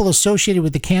if people associated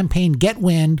with the campaign get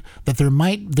wind, that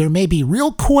there may be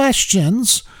real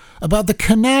questions about the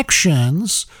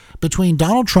connections between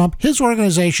Donald Trump, his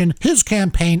organization, his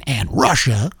campaign, and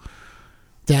Russia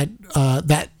that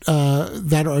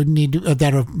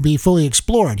are be fully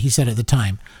explored, he said at the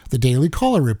time, the Daily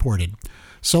Caller reported.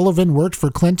 Sullivan worked for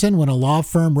Clinton when a law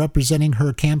firm representing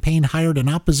her campaign hired an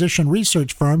opposition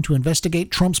research firm to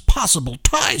investigate Trump's possible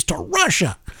ties to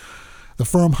Russia. The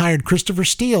firm hired Christopher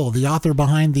Steele, the author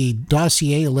behind the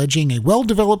dossier alleging a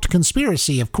well-developed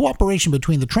conspiracy of cooperation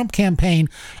between the Trump campaign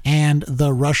and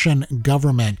the Russian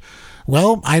government.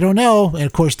 Well, I don't know. And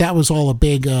of course, that was all a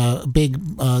big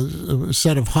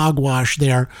set of hogwash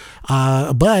there.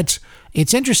 But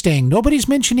it's interesting. Nobody's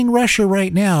mentioning Russia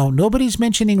right now. Nobody's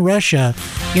mentioning Russia.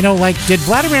 You know, like, did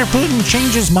Vladimir Putin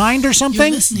change his mind or something?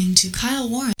 You're listening to Kyle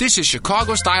Warren. This is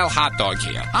Chicago-style hot dog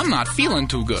here. I'm not feeling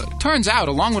too good. Turns out,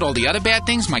 along with all the other bad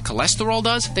things my cholesterol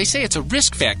does, they say it's a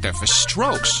risk factor for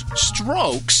strokes.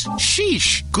 Strokes?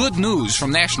 Sheesh. Good news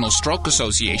from National Stroke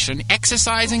Association.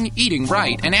 Exercising, eating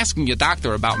right, and asking your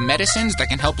doctor about medicines that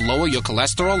can help lower your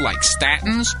cholesterol, like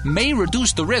statins, may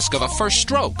reduce the risk of a first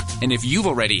stroke. And if you've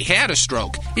already had a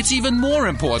stroke, it's even more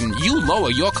important you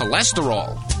lower your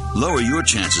cholesterol. Lower your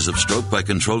chances of stroke by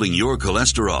controlling your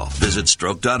cholesterol. Visit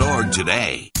stroke.org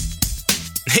today.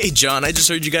 Hey, John, I just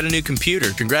heard you got a new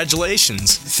computer.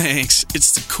 Congratulations. Thanks.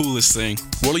 It's the coolest thing.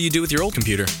 What'll you do with your old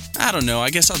computer? I don't know.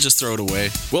 I guess I'll just throw it away.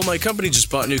 Well, my company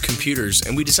just bought new computers,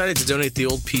 and we decided to donate the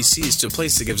old PCs to a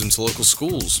place that gives them to local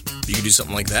schools. You could do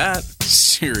something like that.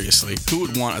 Seriously, who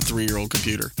would want a 3-year-old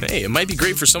computer? Hey, it might be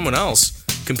great for someone else.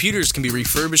 Computers can be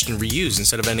refurbished and reused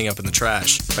instead of ending up in the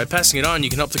trash. By passing it on, you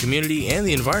can help the community and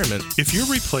the environment. If you're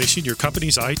replacing your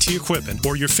company's IT equipment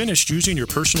or you're finished using your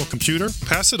personal computer,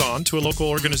 pass it on to a local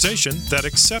organization that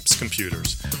accepts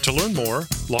computers. To learn more,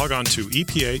 log on to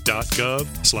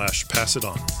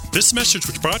epa.gov/passiton. This message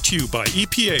was brought to you by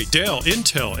EPA, Dell,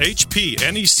 Intel, HP,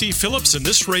 NEC, Philips, and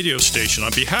this radio station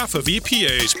on behalf of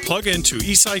EPA's Plug Into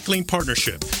E-Cycling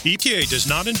Partnership. EPA does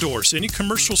not endorse any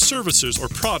commercial services or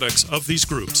products of these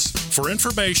groups. For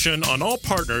information on all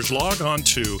partners, log on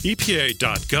to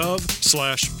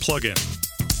epa.gov/plugin.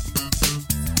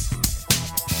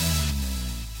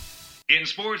 In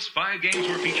sports, 5 games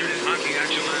were featured in hockey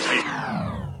action last week.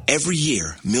 Every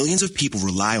year, millions of people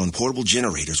rely on portable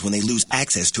generators when they lose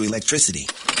access to electricity.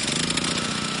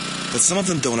 But some of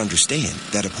them don't understand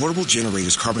that a portable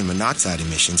generator's carbon monoxide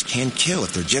emissions can kill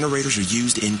if their generators are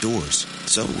used indoors.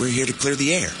 So we're here to clear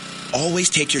the air. Always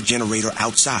take your generator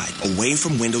outside, away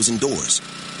from windows and doors.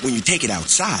 When you take it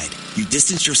outside, you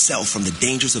distance yourself from the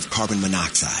dangers of carbon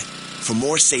monoxide. For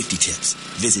more safety tips,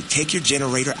 visit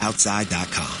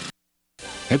takeyourgeneratoroutside.com.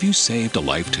 Have you saved a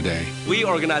life today? We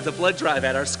organized a blood drive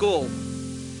at our school.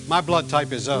 My blood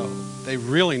type is O. They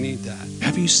really need that.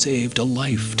 Have you saved a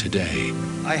life today?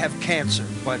 I have cancer,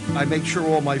 but I make sure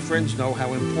all my friends know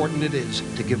how important it is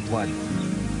to give blood.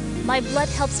 My blood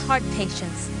helps heart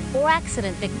patients or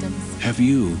accident victims. Have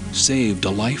you saved a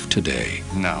life today?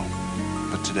 No,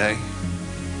 but today,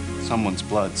 someone's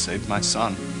blood saved my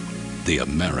son. The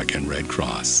American Red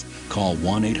Cross. Call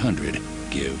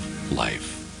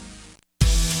 1-800-GIVE-LIFE.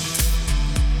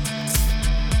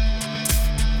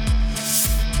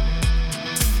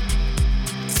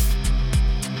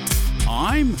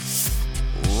 I'm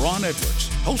Ron Edwards,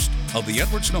 host of the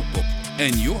Edwards Notebook,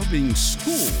 and you're being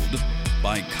schooled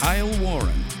by Kyle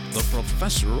Warren, the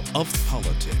professor of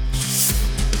politics.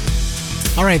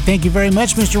 All right, thank you very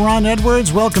much, Mr. Ron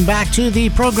Edwards. Welcome back to the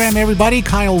program, everybody.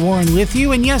 Kyle Warren with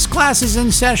you. And yes, class is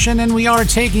in session, and we are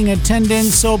taking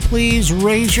attendance, so please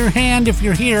raise your hand if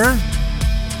you're here.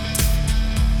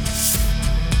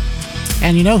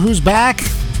 And you know who's back?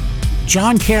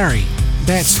 John Kerry.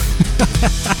 That's...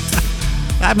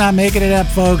 I'm not making it up,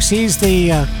 folks. He's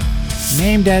the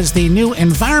named as the new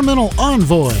environmental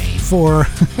envoy for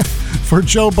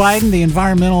Joe Biden, the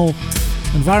environmental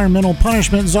environmental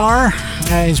punishment czar,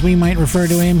 as we might refer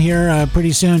to him here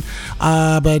pretty soon.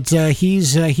 But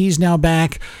he's now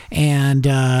back,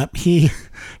 and he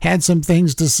had some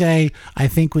things to say. I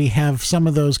think we have some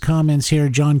of those comments here.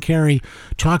 John Kerry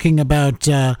talking about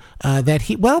that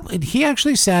he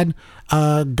actually said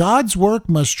God's work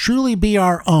must truly be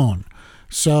our own.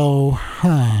 So,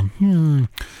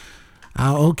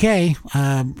 okay,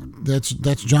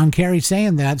 that's John Kerry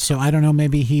saying that. So I don't know.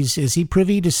 Maybe is he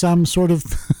privy to some sort of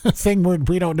thing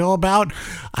we don't know about?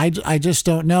 I just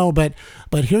don't know. But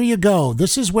here you go.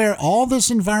 This is where all this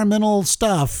environmental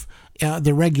stuff,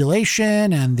 the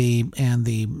regulation and the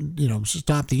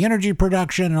stop the energy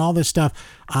production and all this stuff,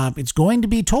 it's going to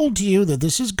be told to you that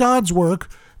this is God's work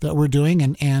that we're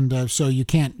doing, and so you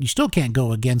still can't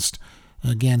go against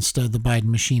the Biden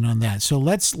machine on that. So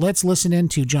let's listen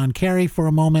into John Kerry for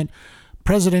a moment,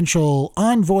 presidential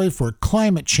envoy for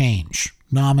climate change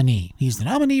nominee. He's the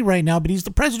nominee right now, but he's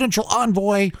the presidential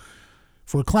envoy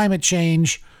for climate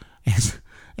change, as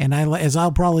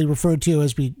I'll probably refer to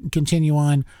as we continue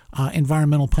on,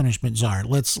 environmental punishment czar.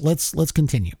 Let's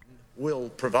continue. Will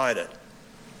provide it.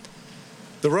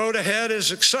 The road ahead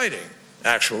is exciting,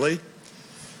 actually.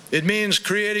 It means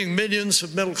creating millions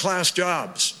of middle-class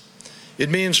jobs. It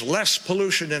means less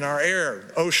pollution in our air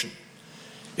and ocean.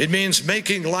 It means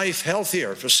making life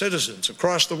healthier for citizens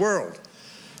across the world.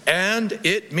 And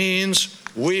it means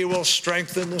we will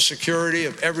strengthen the security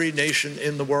of every nation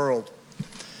in the world.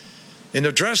 In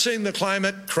addressing the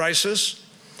climate crisis,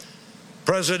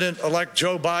 President-elect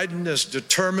Joe Biden is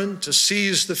determined to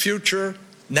seize the future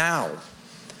now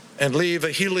and leave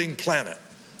a healing planet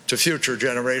to future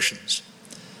generations.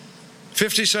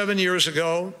 57 years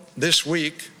ago, this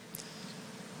week,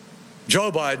 Joe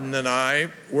Biden and I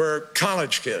were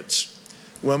college kids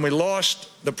when we lost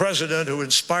the president who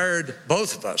inspired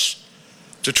both of us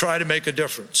to try to make a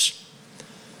difference.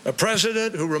 A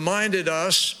president who reminded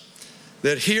us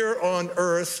that here on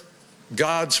earth,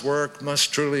 God's work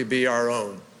must truly be our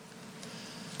own.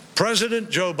 President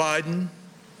Joe Biden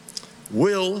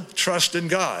will trust in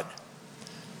God,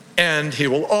 and he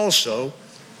will also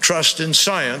trust in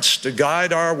science to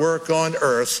guide our work on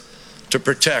earth to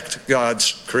protect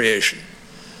God's creation.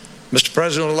 Mr.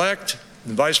 President-elect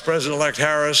and Vice President-elect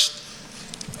Harris,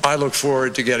 I look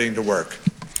forward to getting to work.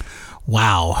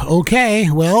 Wow. Okay.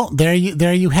 Well, there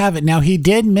you have it. Now, he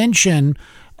did mention,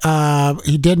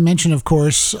 of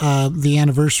course, the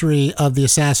anniversary of the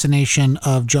assassination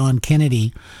of John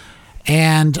Kennedy,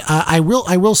 and I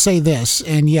will say this.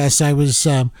 And yes, I was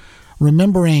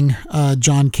remembering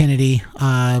John Kennedy.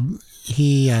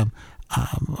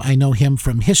 I know him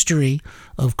from history,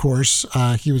 of course.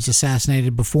 He was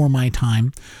assassinated before my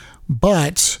time.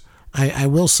 But I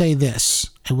will say this.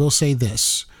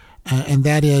 And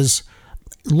that is,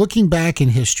 looking back in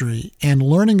history and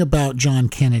learning about John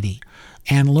Kennedy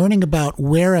and learning about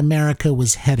where America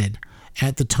was headed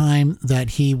at the time that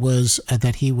he was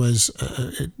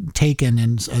taken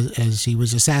and as he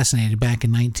was assassinated back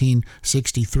in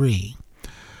 1963.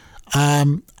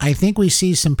 I think we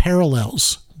see some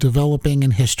parallels developing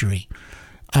in history.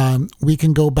 We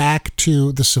can go back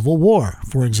to the Civil War,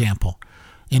 for example.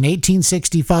 In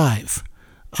 1865,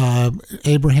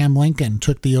 Abraham Lincoln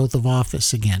took the oath of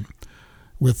office again,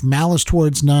 with malice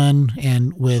towards none,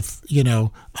 and with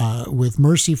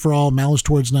mercy for all, malice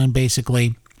towards none.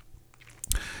 Basically,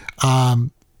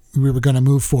 we were going to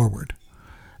move forward,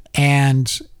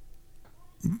 and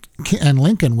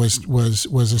Lincoln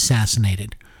was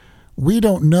assassinated. We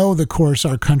don't know the course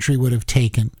our country would have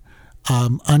taken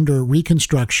under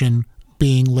Reconstruction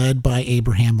being led by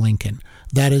Abraham Lincoln.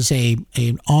 That is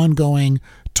an ongoing,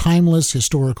 timeless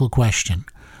historical question.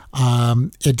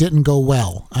 It didn't go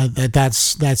well.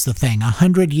 That's the thing.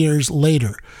 100 years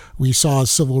later, we saw a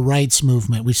civil rights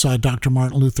movement. We saw Dr.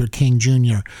 Martin Luther King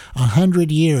Jr.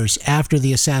 100 years after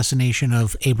the assassination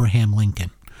of Abraham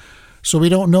Lincoln. So we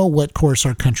don't know what course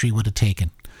our country would have taken.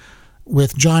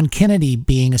 With John Kennedy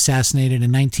being assassinated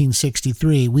in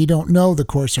 1963, we don't know the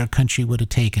course our country would have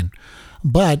taken.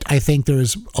 But I think there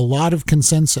is a lot of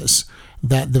consensus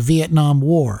that the Vietnam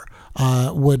War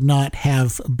would not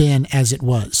have been as it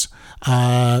was.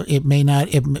 It may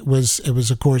not. It was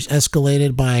of course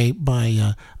escalated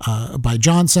by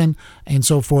Johnson and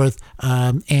so forth,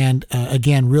 and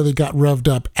again really got revved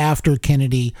up after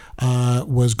Kennedy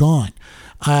was gone.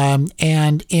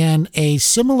 And in a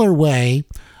similar way,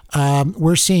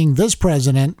 we're seeing this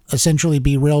president essentially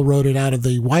be railroaded out of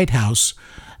the White House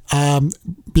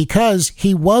because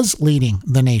he was leading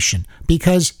the nation,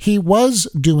 because he was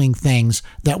doing things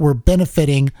that were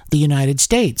benefiting the United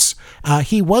States.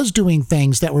 He was doing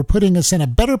things that were putting us in a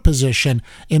better position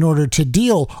in order to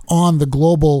deal on the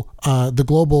global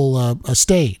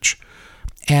stage.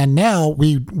 And now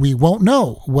we won't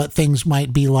know what things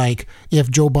might be like if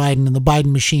Joe Biden and the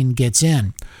Biden machine gets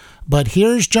in. But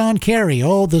here's John Kerry.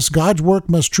 Oh, this God's work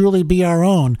must truly be our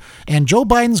own. And Joe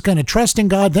Biden's going to trust in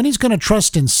God, then he's going to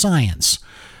trust in science.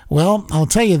 Well, I'll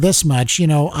tell you this much. You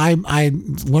know, I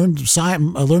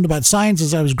learned about science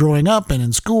as I was growing up and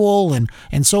in school and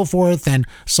so forth. And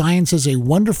science is a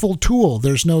wonderful tool.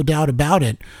 There's no doubt about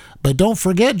it. But don't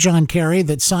forget, John Kerry,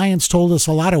 that science told us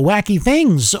a lot of wacky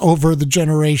things over the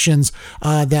generations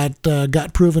that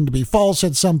got proven to be false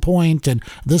at some point and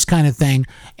this kind of thing.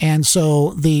 And so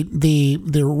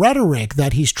the rhetoric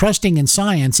that he's trusting in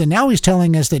science, and now he's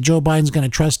telling us that Joe Biden's going to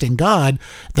trust in God,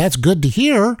 that's good to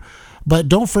hear. But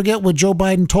don't forget what Joe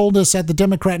Biden told us at the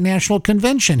Democrat National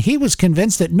Convention. He was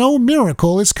convinced that no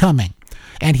miracle is coming.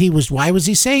 And why was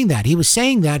he saying that? He was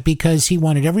saying that because he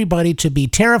wanted everybody to be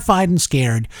terrified and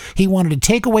scared. He wanted to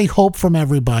take away hope from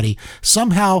everybody.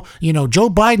 Somehow, Joe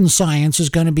Biden's science is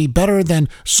going to be better than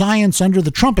science under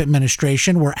the Trump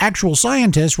administration, where actual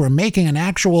scientists were making an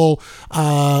actual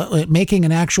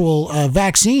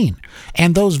vaccine.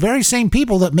 And those very same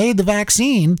people that made the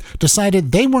vaccine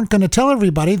decided they weren't going to tell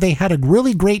everybody they had a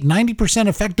really great 90%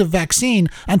 effective vaccine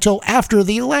until after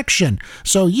the election.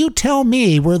 So you tell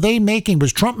me,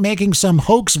 was Trump making some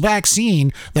hoax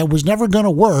vaccine that was never going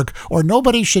to work, or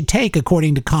nobody should take,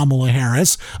 according to Kamala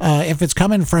Harris, if it's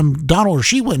coming from Donald, or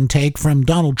she wouldn't take from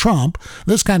Donald Trump,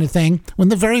 this kind of thing, when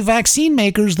the very vaccine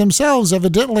makers themselves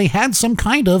evidently had some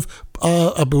kind of,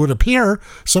 it would appear,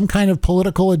 some kind of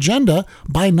political agenda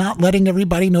by not letting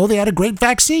everybody know they had a great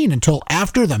vaccine until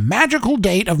after the magical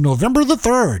date of November the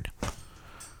 3rd.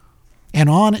 And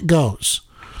on it goes.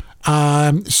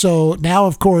 So now,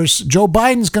 of course, Joe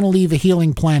Biden's going to leave a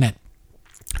healing planet.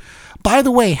 By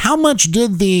the way, how much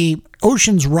did the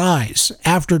oceans rise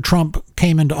after Trump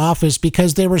came into office?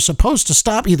 Because they were supposed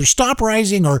to either stop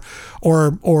rising or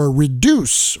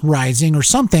reduce rising or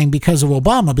something because of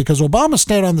Obama. Because Obama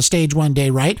stayed on the stage one day,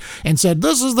 right, and said,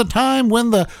 this is the time when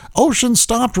the ocean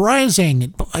stopped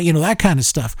rising, that kind of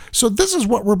stuff. So this is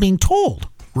what we're being told,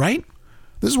 right?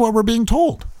 This is what we're being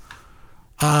told.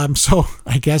 So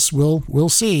I guess we'll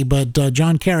see. But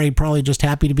John Kerry probably just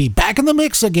happy to be back in the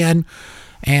mix again.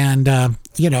 And,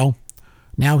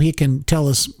 now he can tell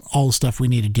us all the stuff we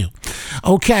need to do.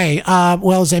 Okay.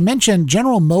 Well, as I mentioned,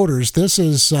 General Motors, where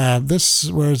is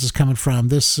this coming from?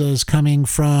 This is coming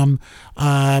from,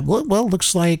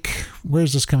 looks like, where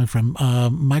is this coming from?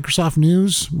 Microsoft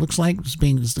News, looks like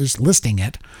it's listing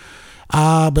it.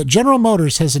 But General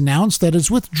Motors has announced that it's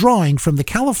withdrawing from the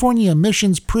California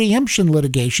emissions preemption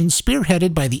litigation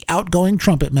spearheaded by the outgoing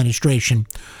Trump administration.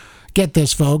 Get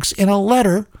this, folks. In a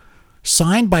letter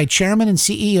signed by Chairman and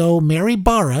CEO Mary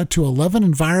Barra to 11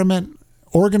 environment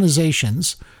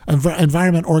organization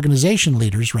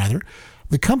leaders,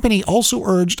 the company also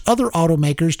urged other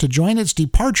automakers to join its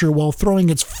departure while throwing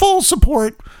its full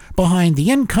support behind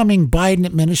the incoming Biden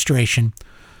administration.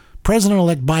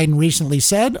 President-elect Biden recently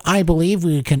said, I believe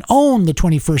we can own the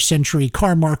 21st century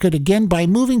car market again by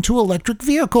moving to electric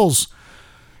vehicles.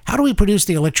 How do we produce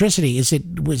the electricity?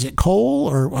 Was it coal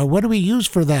or what do we use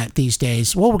for that these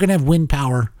days? Well, we're going to have wind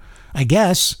power, I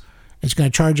guess. It's going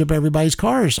to charge up everybody's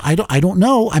cars. I don't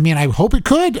know. I mean, I hope it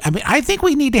could. I mean, I think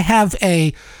we need to have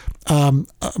a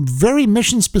very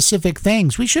mission-specific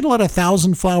things. We should let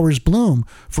 1,000 flowers bloom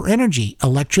for energy,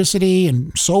 electricity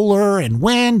and solar and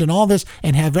wind and all this,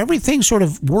 and have everything sort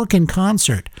of work in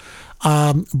concert.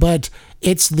 But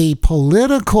it's the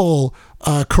political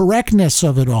correctness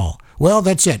of it all. Well,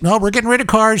 that's it. No, we're getting rid of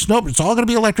cars. Nope, it's all going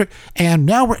to be electric. And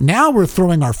now we're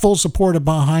throwing our full support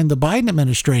behind the Biden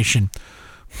administration.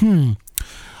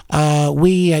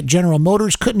 We at General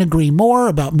Motors couldn't agree more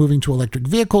about moving to electric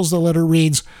vehicles, the letter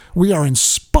reads. We are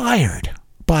inspired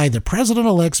by the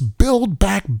President-elect's Build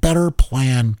Back Better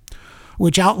plan,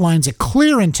 which outlines a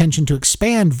clear intention to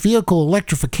expand vehicle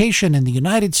electrification in the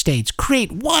United States,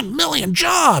 create 1 million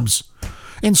jobs,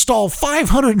 install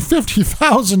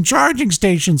 550,000 charging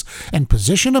stations, and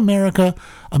position American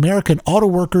auto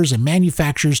workers and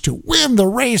manufacturers to win the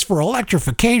race for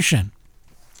electrification.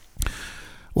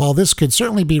 While this could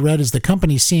certainly be read as the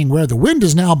company seeing where the wind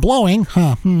is now blowing,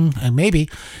 maybe,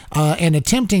 and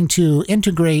attempting to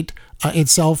integrate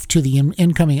itself to the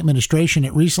incoming administration,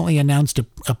 it recently announced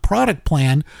a product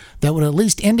plan that would at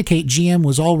least indicate GM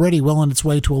was already well on its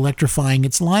way to electrifying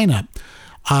its lineup.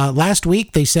 Last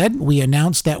week, they said, we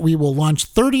announced that we will launch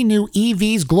 30 new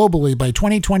EVs globally by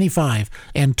 2025,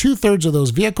 and 2/3 of those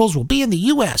vehicles will be in the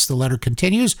U.S. The letter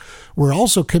continues. We're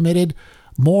also committed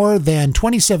more than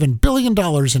 $27 billion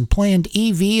in planned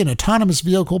EV and autonomous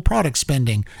vehicle product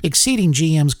spending, exceeding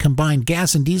GM's combined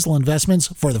gas and diesel investments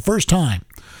for the first time.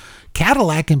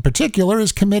 Cadillac, in particular,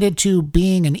 is committed to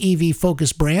being an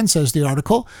EV-focused brand, says the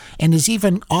article, and is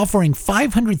even offering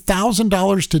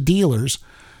 $500,000 to dealers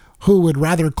who would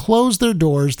rather close their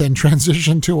doors than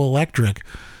transition to electric.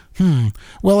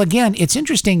 Well, again, it's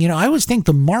interesting. I always think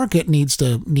the market needs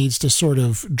to sort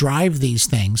of drive these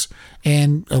things.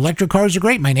 And electric cars are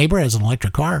great. My neighbor has an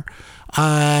electric car, but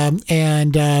I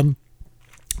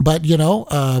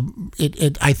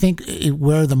think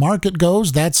where the market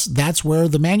goes, that's where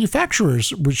the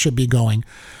manufacturers should be going.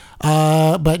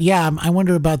 But yeah, I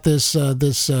wonder about this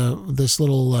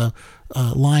little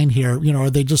line here. Are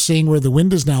they just seeing where the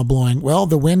wind is now blowing? Well,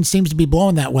 the wind seems to be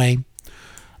blowing that way.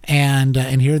 And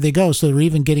here they go. So they're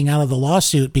even getting out of the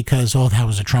lawsuit because, that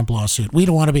was a Trump lawsuit. We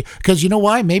don't want to be, because you know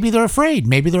why? Maybe they're afraid.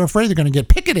 Maybe they're afraid they're going to get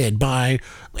picketed by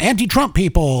anti-Trump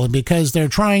people because they're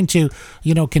trying to,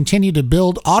 continue to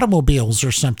build automobiles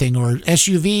or something, or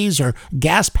SUVs or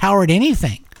gas-powered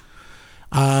anything.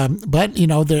 But,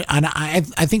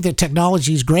 I think the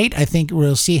technology is great. I think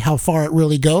we'll see how far it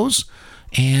really goes.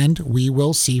 And we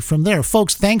will see from there.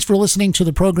 Folks, thanks for listening to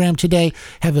the program today.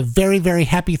 Have a very, very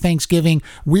happy Thanksgiving.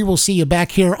 We will see you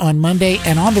back here on Monday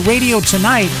and on the radio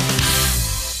tonight.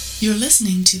 You're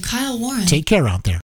listening to Kyle Warren. Take care out there.